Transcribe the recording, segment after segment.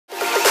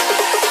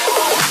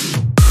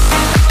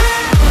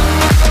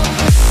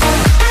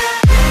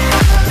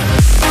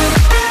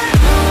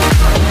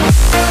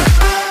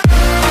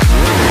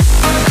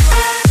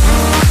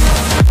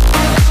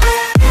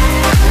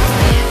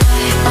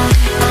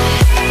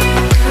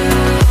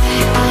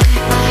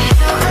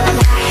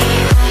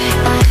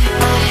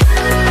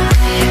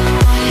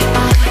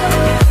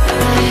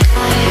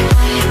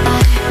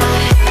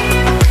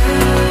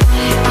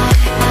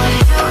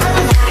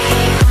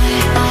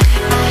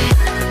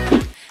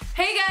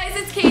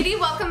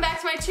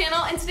my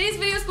channel, and today's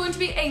video is going to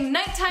be a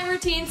nighttime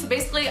routine. So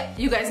basically,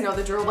 you guys know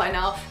the drill by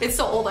now. It's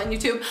so old on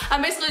YouTube.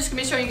 I'm basically just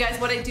gonna be showing you guys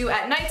what I do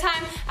at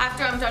nighttime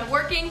after I'm done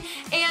working.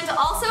 And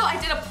also, I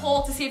did a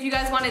poll to see if you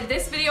guys wanted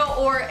this video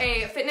or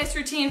a fitness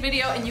routine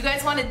video, and you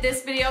guys wanted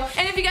this video.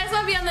 And if you guys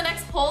want to be on the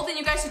next poll, then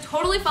you guys should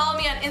totally follow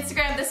me on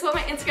Instagram. This is what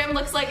my Instagram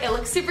looks like. It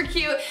looks super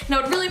cute, and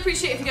I would really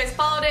appreciate if you guys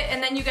followed it,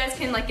 and then you guys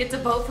can like get to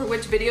vote for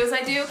which videos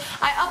I do.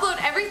 I upload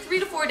every 3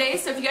 to 4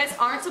 days, so if you guys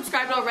aren't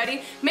subscribed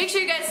already, make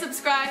sure you guys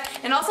subscribe,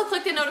 and also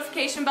click the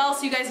notification bell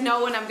so you guys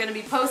know when I'm going to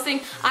be posting.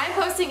 I'm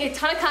posting a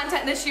ton of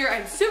content this year.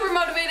 I'm super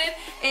motivated,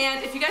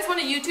 and if you guys want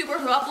a YouTuber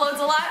who uploads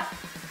a lot,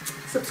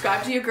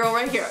 subscribe to your girl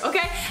right here,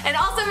 okay? And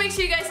also make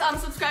sure you guys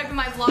subscribe to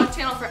my vlog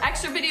channel for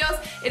extra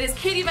videos. It is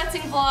Katie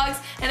Betzing Vlogs,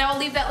 and I will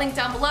leave that link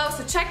down below,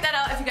 so check that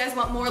out if you guys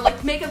want more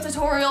like makeup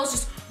tutorials,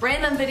 just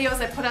random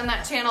videos I put on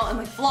that channel, and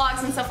like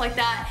vlogs and stuff like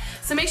that.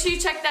 So make sure you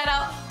check that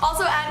out.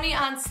 Also add me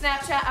on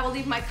Snapchat. I will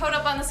leave my code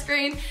up on the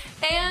screen.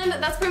 And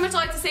that's pretty much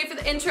all I have to say for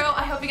the intro.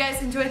 I hope you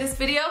guys enjoyed this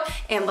video,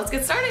 and let's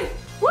get started.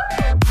 Woo!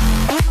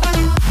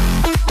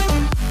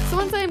 So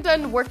once I am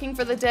done working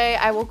for the day,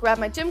 I will grab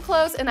my gym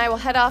clothes and I will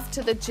head off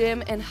to the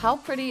gym. And how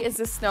pretty is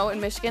this snow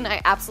in Michigan?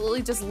 I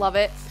absolutely just love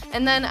it.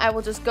 And then I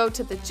will just go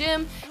to the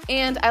gym,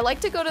 and I like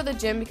to go to the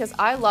gym because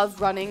I love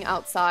running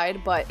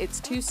outside, but it's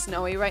too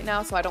snowy right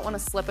now, so I don't want to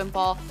slip and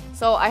fall.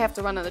 So I have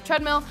to run on the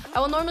treadmill. I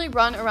will normally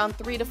run around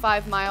 3 to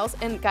 5 miles,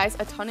 and guys,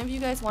 a ton of you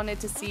guys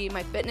wanted to see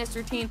my fitness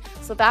routine,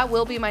 so that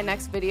will be my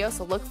next video,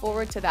 so look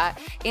forward to that.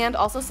 And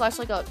also slash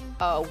like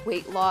a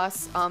weight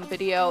loss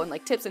video and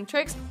like tips and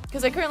tricks,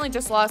 because I currently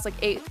just lost like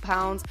 8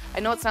 pounds. I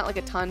know it's not like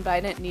a ton, but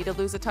I didn't need to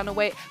lose a ton of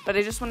weight, but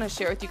I just want to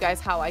share with you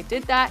guys how I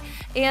did that.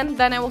 And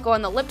then I will go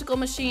on the elliptical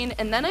machine,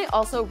 and then I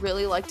also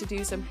really like to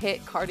do some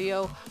HIIT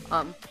cardio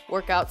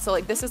workouts. So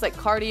like this is like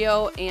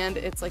cardio and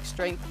it's like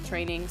strength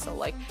training, so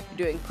like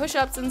doing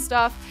push-ups and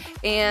stuff.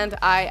 And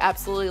I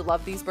absolutely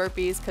love these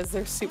burpees because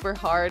they're super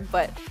hard,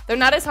 but they're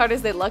not as hard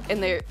as they look,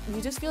 and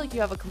you just feel like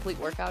you have a complete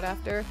workout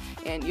after,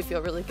 and you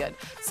feel really good.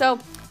 So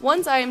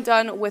once I am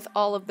done with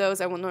all of those,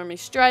 I will normally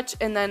stretch,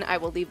 and then I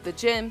will leave the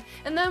gym.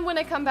 And then when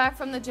I come back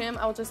from the gym,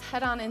 I will just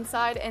head on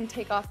inside and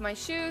take off my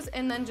shoes,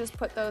 and then just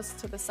put those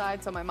to the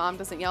side so my mom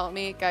doesn't yell at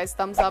me. Guys,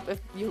 thumbs up if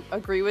you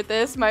agree with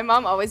this. My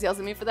mom always yells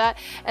at me for that.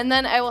 And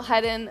then I will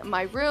head in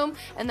my room,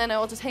 and then I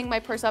will just hang my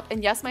purse up.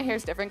 And yes, my hair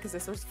is different because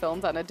this was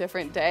filmed on a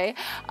different day.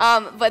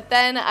 But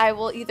then I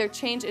will either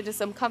change into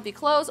some comfy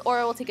clothes, or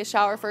I will take a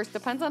shower first.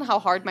 Depends on how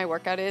hard my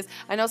workout is.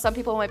 I know some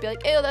people might be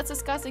like, ew, that's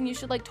disgusting. You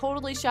should like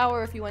totally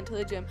shower if you went to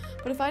the gym.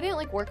 But if I didn't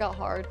like work out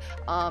hard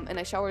and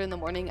I showered in the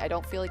morning, I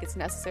don't feel like it's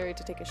necessary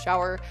to take a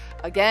shower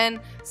again.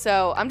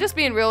 So I'm just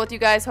being real with you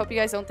guys. Hope you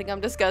guys don't think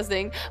I'm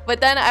disgusting. But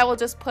then I will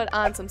just put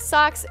on some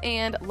socks,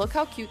 and look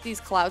how cute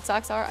these cloud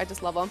socks are. I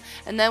just love them.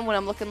 And then when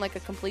I'm looking like a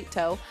complete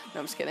toe, no,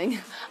 I'm just kidding.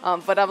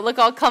 But I look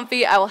all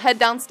comfy, I will head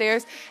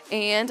downstairs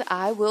and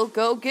I will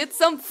go get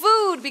some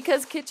food,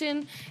 because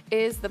kitchen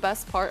is the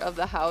best part of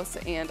the house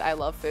and I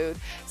love food.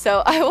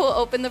 So I will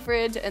open the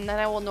fridge, and then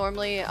I will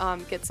normally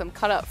get some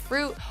cut up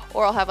fruit,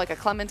 or I'll have like a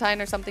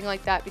clementine or something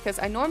like that, because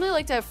I normally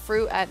like to have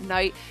fruit at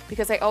night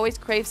because I always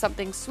crave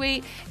something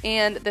sweet,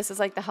 and this is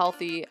like the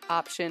healthy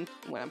option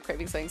when I'm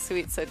craving something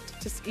sweet. So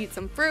just eat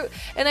some fruit,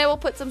 and I will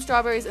put some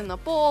strawberries in the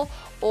bowl,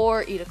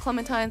 or eat a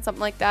clementine,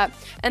 something like that.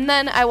 And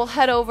then I will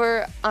head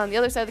over on the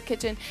other side of the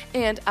kitchen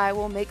and I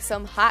will make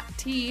some hot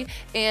tea.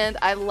 And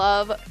I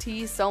love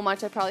tea so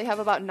much. I probably have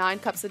about 9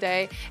 cups a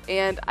day,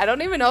 and I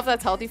don't even know if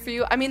that's healthy for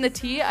you. I mean, the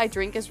tea I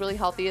drink is really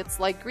healthy. It's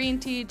like green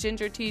tea,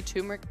 ginger tea,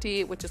 turmeric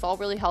tea, which is all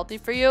really healthy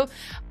for you.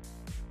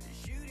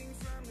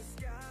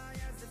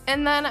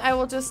 And then I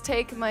will just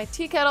take my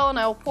tea kettle and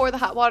I will pour the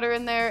hot water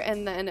in there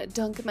and then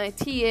dunk my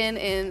tea in.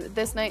 And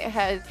this night I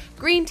had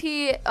green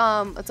tea.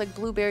 It's like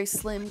blueberry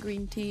slim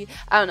green tea.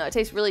 I don't know, it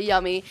tastes really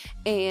yummy.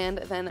 And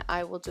then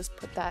I will just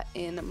put that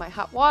in my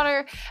hot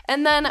water.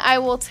 And then I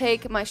will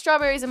take my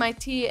strawberries and my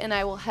tea, and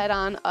I will head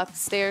on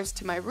upstairs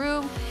to my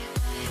room.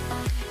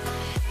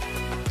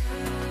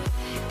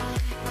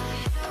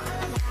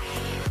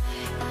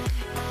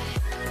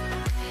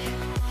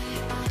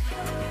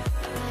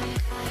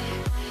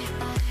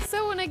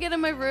 I get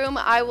in my room,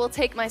 I will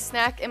take my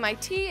snack and my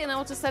tea, and I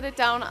will just set it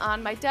down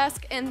on my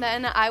desk, and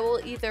then I will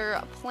either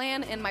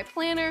plan in my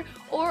planner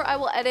or I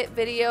will edit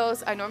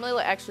videos. I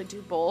normally actually do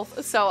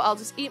both, so I'll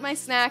just eat my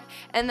snack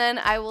and then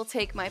I will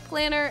take my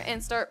planner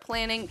and start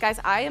planning. Guys,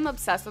 I am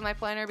obsessed with my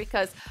planner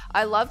because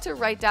I love to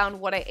write down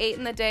what I ate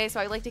in the day, so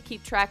I like to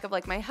keep track of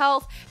like my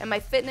health and my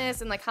fitness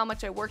and like how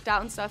much I worked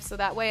out and stuff, so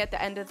that way at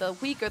the end of the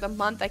week or the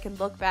month I can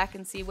look back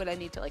and see what I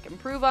need to like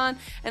improve on.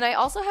 And I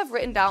also have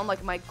written down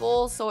like my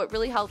goals, so it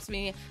really helps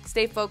me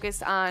stay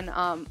focused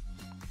on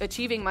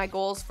achieving my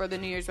goals for the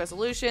New Year's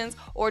resolutions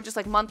or just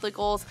like monthly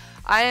goals.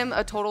 I am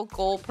a total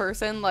goal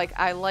person. Like,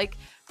 I like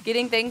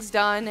getting things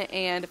done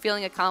and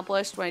feeling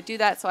accomplished when I do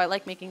that, so I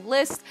like making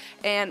lists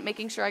and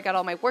making sure I got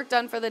all my work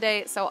done for the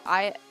day. So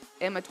I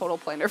am a total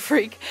planner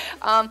freak.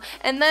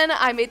 And then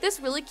I made this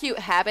really cute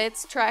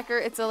habits tracker.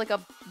 It's like a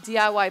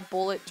DIY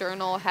bullet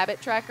journal habit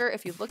tracker.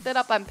 If you looked it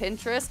up on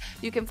Pinterest,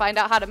 you can find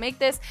out how to make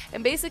this.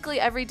 And basically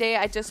every day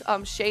I just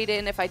shade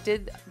in if I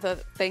did the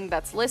thing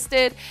that's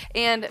listed,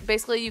 and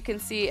basically you can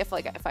see if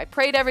I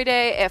prayed every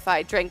day, if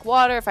I drank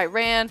water, if I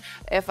ran,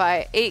 if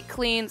I ate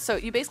clean. So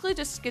you basically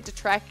just get to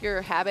track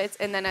your habits,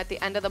 and then at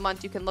the end of the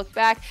month you can look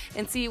back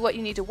and see what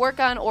you need to work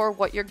on or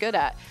what you're good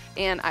at.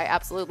 And I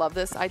absolutely love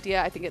this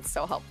idea. I think it's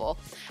so helpful.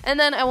 And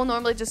then I will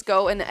normally just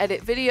go and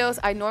edit videos.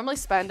 I normally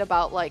spend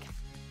about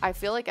I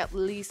feel like at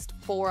least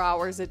 4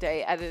 hours a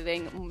day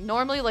editing,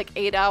 normally like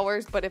 8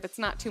 hours, but if it's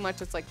not too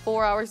much, it's like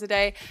 4 hours a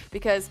day,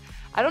 because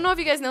I don't know if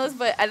you guys know this,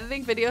 but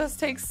editing videos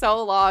takes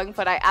so long,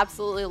 but I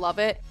absolutely love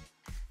it.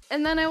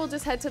 And then I will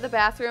just head to the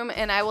bathroom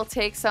and I will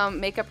take some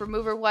makeup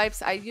remover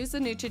wipes. I use the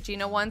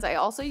Neutrogena ones. I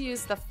also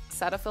use the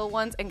Cetaphil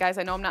ones. And guys,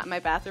 I know I'm not in my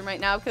bathroom right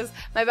now because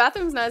my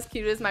bathroom's not as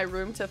cute as my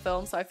room to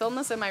film. So I film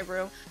this in my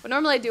room. But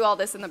normally I do all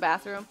this in the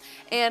bathroom.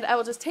 And I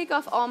will just take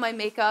off all my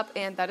makeup.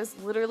 And that is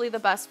literally the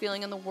best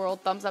feeling in the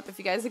world. Thumbs up if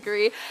you guys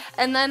agree.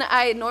 And then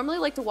I normally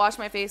like to wash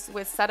my face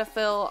with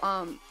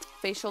Cetaphil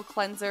facial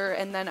cleanser,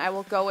 and then I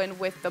will go in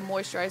with the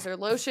moisturizer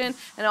lotion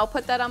and I'll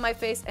put that on my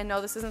face. And no,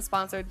 this isn't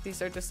sponsored,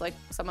 these are just like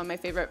some of my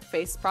favorite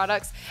face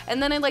products.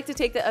 And then I like to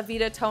take the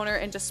Avita toner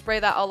and just spray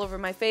that all over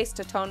my face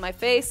to tone my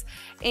face,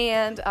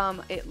 and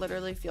it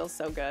literally feels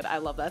so good. I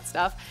love that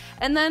stuff.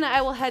 And then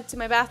I will head to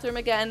my bathroom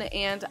again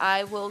and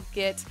I will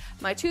get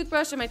my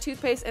toothbrush and my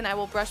toothpaste and I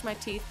will brush my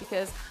teeth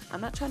because I'm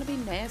not trying to be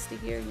nasty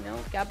here, you know,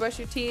 gotta brush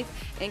your teeth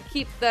and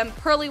keep them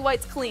pearly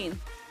whites clean.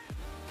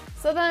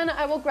 So then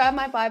I will grab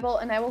my Bible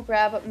and I will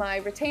grab my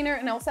retainer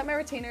and I will set my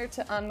retainer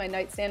on my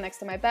nightstand next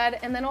to my bed,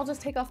 and then I'll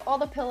just take off all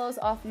the pillows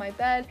off my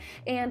bed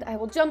and I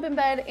will jump in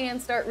bed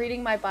and start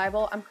reading my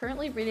Bible. I'm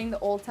currently reading the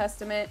Old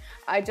Testament.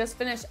 I just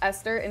finished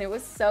Esther and it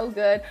was so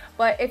good,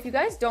 but if you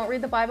guys don't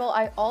read the Bible,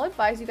 I'll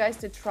advise you guys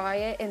to try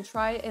it and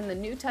try it in the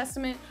New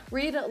Testament.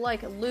 Read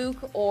like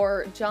Luke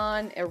or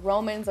John or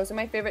Romans. Those are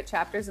my favorite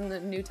chapters in the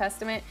New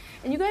Testament,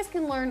 and you guys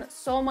can learn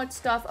so much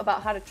stuff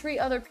about how to treat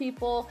other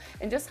people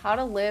and just how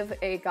to live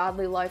a godly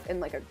life and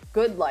like a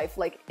good life.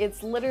 Like,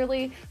 it's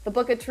literally the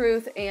book of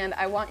truth, and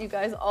I want you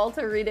guys all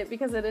to read it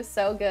because it is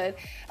so good.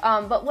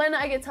 But when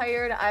I get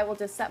tired, I will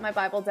just set my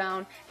Bible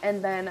down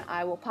and then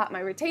I will pop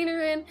my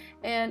retainer in,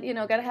 and you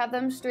know, gotta have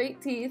them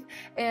straight teeth,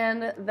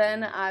 and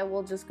then I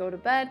will just go to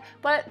bed.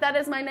 But that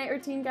is my night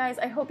routine, guys.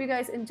 I hope you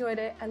guys enjoyed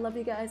it. I love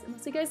you guys, and I'll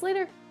see you guys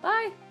later.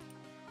 Bye.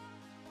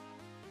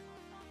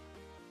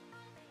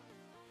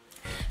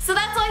 So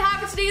that's all I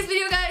have for today's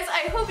video, guys.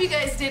 I hope you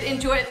guys did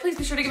enjoy it. Please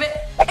be sure to give it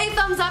a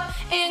thumbs up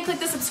and click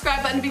the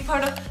subscribe button to be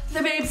part of the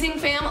Betzing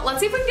fam. Let's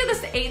see if we can get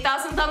this to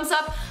 8,000 thumbs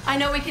up. I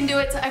know we can do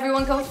it, so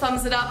everyone go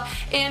thumbs it up.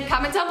 And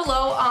comment down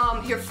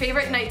below your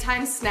favorite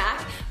nighttime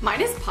snack.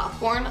 Mine is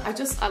popcorn.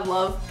 I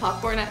love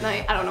popcorn at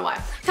night. I don't know why.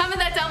 Comment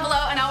that down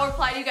below and I'll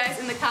reply to you guys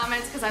in the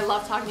comments because I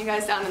love talking to you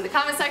guys down in the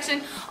comment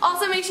section.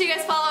 Also, make sure you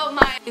guys follow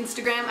my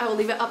Instagram. I will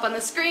leave it up on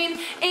the screen.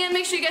 And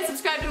make sure you guys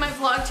subscribe to my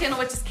vlog channel,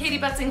 which is Katie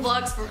Betzing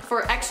Vlogs,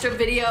 for extra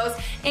videos.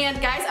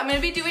 And guys, I'm going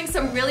to be doing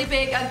some really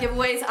big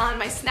giveaways on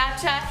my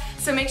Snapchat,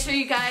 so make sure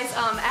you guys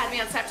add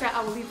me on Snapchat.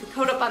 I will leave the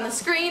code up on the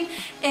screen.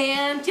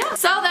 And yeah,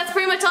 so that's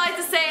pretty much all I have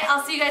to say.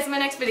 I'll see you guys in my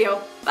next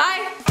video.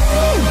 Bye!